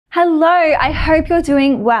Hello, I hope you're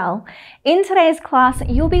doing well. In today's class,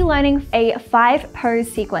 you'll be learning a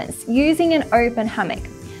 5-pose sequence using an open hammock.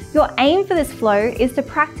 Your aim for this flow is to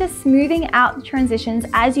practice smoothing out the transitions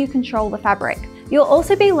as you control the fabric. You'll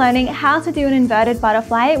also be learning how to do an inverted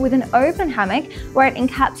butterfly with an open hammock where it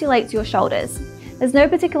encapsulates your shoulders. There's no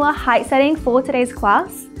particular height setting for today's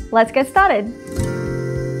class. Let's get started.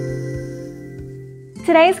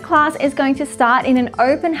 Today's class is going to start in an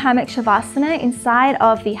open hammock Savasana inside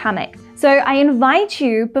of the hammock. So I invite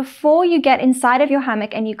you, before you get inside of your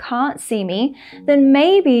hammock and you can't see me, then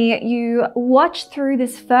maybe you watch through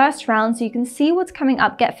this first round so you can see what's coming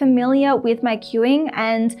up, get familiar with my cueing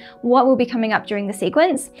and what will be coming up during the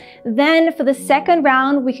sequence. Then for the second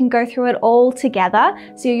round, we can go through it all together.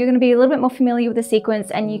 So you're going to be a little bit more familiar with the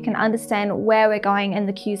sequence and you can understand where we're going and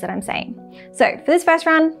the cues that I'm saying. So for this first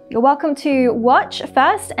round, you're welcome to watch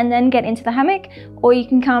first and then get into the hammock, or you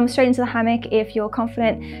can come straight into the hammock if you're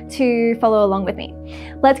confident to follow along with me.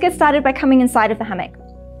 Let's get started by coming inside of the hammock.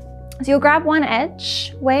 So you'll grab one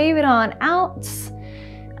edge, wave it on out,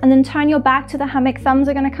 and then turn your back to the hammock. Thumbs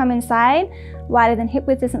are going to come inside, wider than hip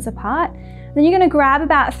width distance apart. Then you're going to grab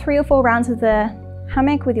about 3 or 4 rounds of the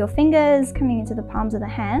hammock with your fingers coming into the palms of the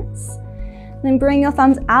hands. Then bring your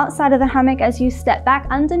thumbs outside of the hammock as you step back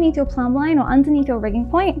underneath your plumb line or underneath your rigging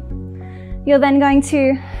point. You're then going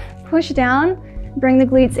to push down, bring the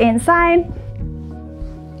glutes inside,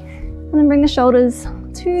 and then bring the shoulders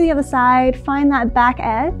to the other side. Find that back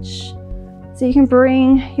edge so you can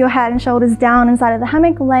bring your head and shoulders down inside of the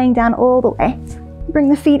hammock, laying down all the way. Bring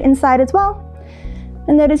the feet inside as well.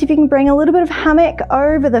 And notice if you can bring a little bit of hammock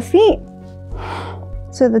over the feet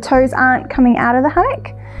so the toes aren't coming out of the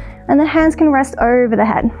hammock. And the hands can rest over the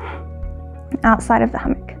head, outside of the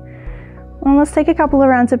hammock. And let's take a couple of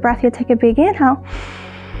rounds of breath here. Take a big inhale,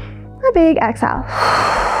 a big exhale.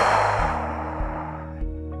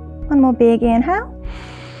 One more big inhale,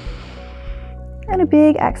 and a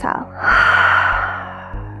big exhale.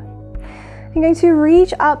 You're going to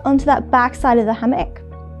reach up onto that back side of the hammock,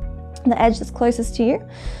 the edge that's closest to you.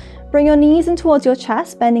 Bring your knees in towards your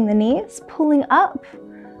chest, bending the knees, pulling up.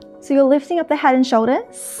 So you're lifting up the head and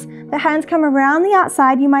shoulders. The hands come around the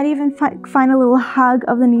outside. You might even find a little hug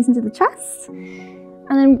of the knees into the chest.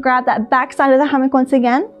 And then grab that back side of the hammock once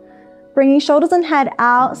again, bringing shoulders and head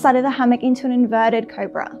outside of the hammock into an inverted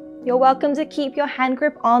cobra. You're welcome to keep your hand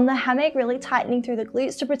grip on the hammock, really tightening through the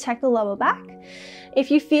glutes to protect the lower back.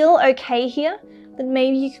 If you feel okay here, then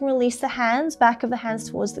maybe you can release the hands, back of the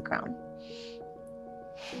hands towards the ground.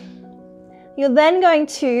 You're then going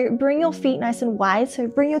to bring your feet nice and wide. So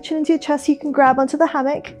bring your chin into your chest so you can grab onto the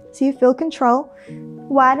hammock so you feel control.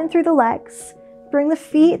 Widen through the legs. Bring the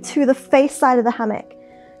feet to the face side of the hammock.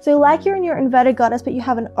 So like you're in your inverted goddess, but you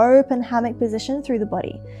have an open hammock position through the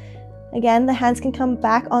body. Again, the hands can come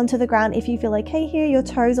back onto the ground if you feel okay here. Your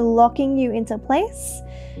toes are locking you into place.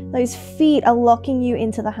 Those feet are locking you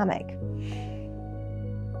into the hammock.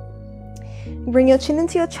 Bring your chin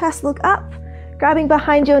into your chest, look up, grabbing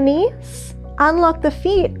behind your knees. Unlock the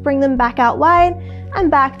feet, bring them back out wide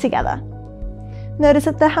and back together. Notice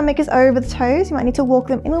that the hammock is over the toes. You might need to walk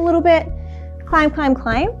them in a little bit. Climb, climb,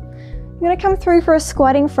 climb. You're going to come through for a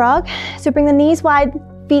squatting frog. So bring the knees wide,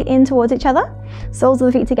 feet in towards each other, soles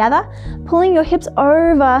of the feet together, pulling your hips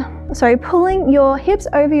over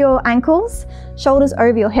your ankles, shoulders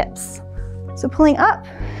over your hips. So pulling up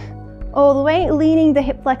all the way, leaning the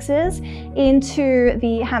hip flexors into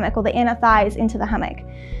the hammock, or the inner thighs into the hammock.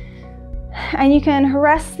 And you can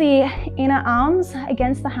rest the inner arms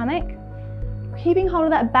against the hammock, keeping hold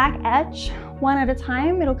of that back edge one at a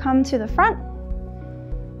time. It'll come to the front.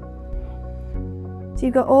 So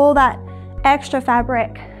you've got all that extra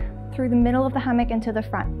fabric through the middle of the hammock and to the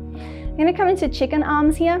front. I'm going to come into chicken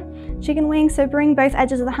arms here, chicken wings. So bring both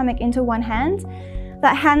edges of the hammock into one hand.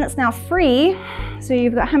 That hand that's now free, so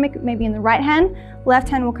you've got hammock maybe in the right hand, left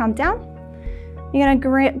hand will come down. You're going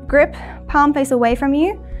to grip palm face away from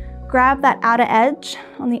you. Grab that outer edge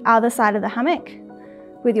on the other side of the hammock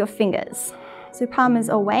with your fingers. So palm is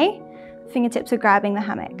away, fingertips are grabbing the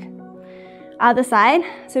hammock. Other side,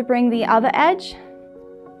 so bring the other edge,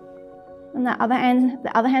 and the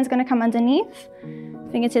other hand's going to come underneath.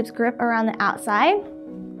 Fingertips grip around the outside.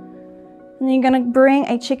 And then you're going to bring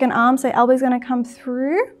a chicken arm, so elbow's going to come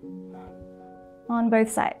through on both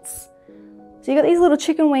sides. So you've got these little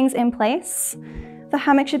chicken wings in place. The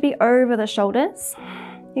hammock should be over the shoulders.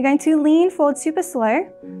 You're going to lean forward super slow,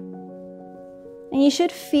 and you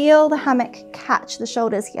should feel the hammock catch the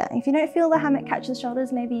shoulders here. If you don't feel the hammock catch the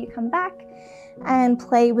shoulders, maybe you come back and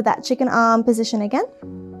play with that chicken arm position again.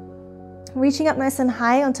 Reaching up nice and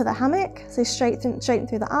high onto the hammock, so straighten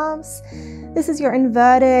through the arms. This is your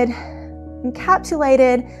inverted,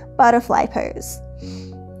 encapsulated butterfly pose.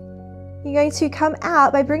 You're going to come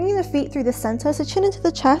out by bringing the feet through the center, so chin into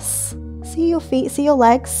the chest, see your feet, see your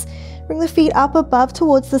legs. Bring the feet up above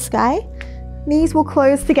towards the sky. Knees will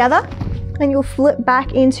close together and you'll flip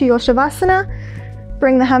back into your Savasana.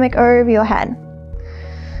 Bring the hammock over your head.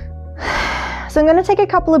 So I'm going to take a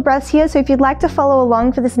couple of breaths here, so if you'd like to follow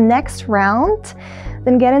along for this next round,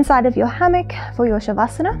 then get inside of your hammock for your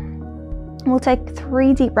Savasana. We'll take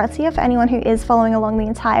 3 deep breaths here for anyone who is following along the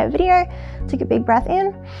entire video. Take a big breath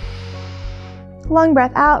in. Long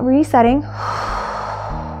breath out, resetting.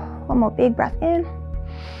 One more big breath in.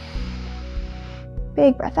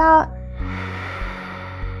 Big breath out.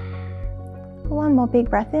 One more big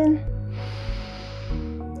breath in.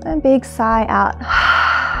 And big sigh out.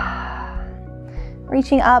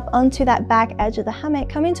 Reaching up onto that back edge of the hammock,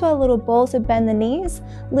 come into a little ball, so bend the knees,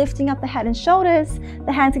 lifting up the head and shoulders.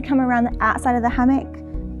 The hands can come around the outside of the hammock.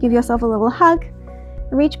 Give yourself a little hug.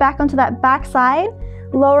 Reach back onto that back side,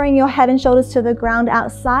 lowering your head and shoulders to the ground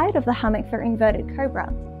outside of the hammock for inverted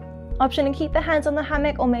cobra. Option to keep the hands on the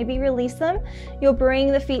hammock or maybe release them. You'll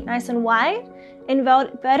bring the feet nice and wide.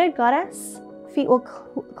 Inverted goddess. Feet will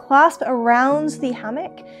clasp around the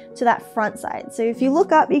hammock to that front side. So if you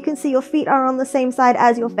look up, you can see your feet are on the same side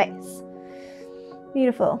as your face.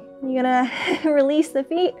 Beautiful. You're gonna release the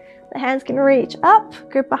feet. The hands can reach up,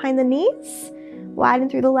 grip behind the knees, widen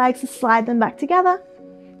through the legs and slide them back together.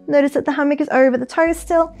 Notice that the hammock is over the toes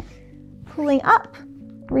still. Pulling up,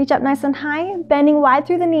 reach up nice and high, bending wide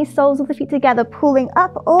through the knees, soles of the feet together, pulling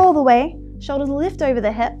up all the way. Shoulders lift over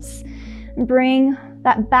the hips. Bring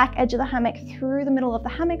that back edge of the hammock through the middle of the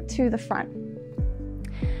hammock to the front.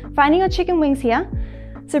 Finding your chicken wings here.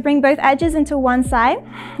 So bring both edges into one side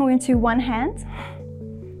or into one hand.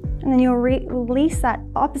 And then you'll release that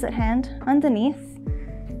opposite hand underneath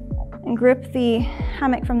and grip the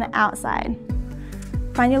hammock from the outside.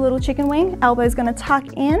 Find your little chicken wing. Elbow's gonna tuck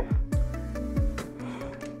in.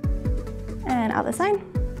 And other side.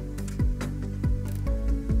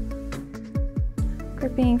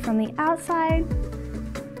 Gripping from the outside.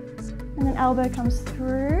 And then elbow comes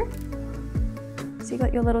through. So you've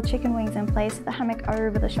got your little chicken wings in place with the hammock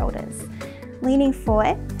over the shoulders. Leaning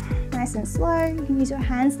forward, nice and slow. You can use your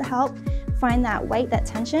hands to help find that weight, that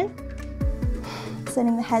tension.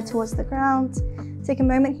 Sending the head towards the ground. Take a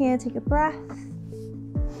moment here, take a breath.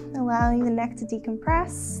 Allowing the neck to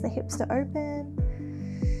decompress, the hips to open.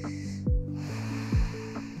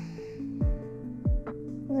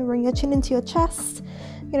 And then bring your chin into your chest.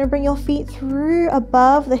 You're gonna bring your feet through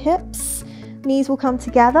above the hips. Knees will come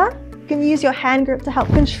together. You can use your hand grip to help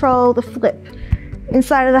control the flip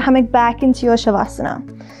inside of the hammock back into your Savasana.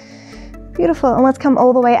 Beautiful, and let's come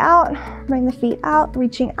all the way out. Bring the feet out,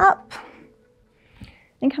 reaching up,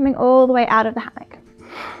 and coming all the way out of the hammock.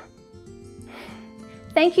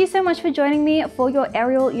 Thank you so much for joining me for your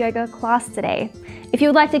aerial yoga class today. If you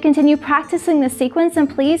would like to continue practicing this sequence, then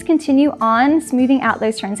please continue on smoothing out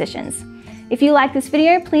those transitions. If you like this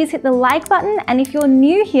video, please hit the like button, and if you're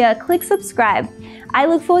new here, click subscribe. I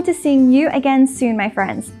look forward to seeing you again soon, my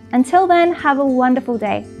friends. Until then, have a wonderful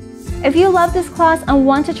day. If you love this class and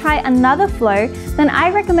want to try another flow, then I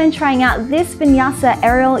recommend trying out this Vinyasa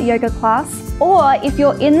aerial yoga class. Or if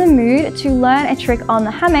you're in the mood to learn a trick on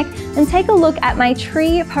the hammock, then take a look at my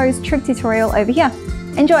tree pose trick tutorial over here.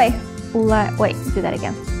 Enjoy. Wait, do that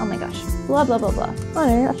again. Oh my gosh. Blah, blah, blah, blah. Oh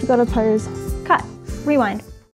no, I forgot a pose. Cut. Rewind.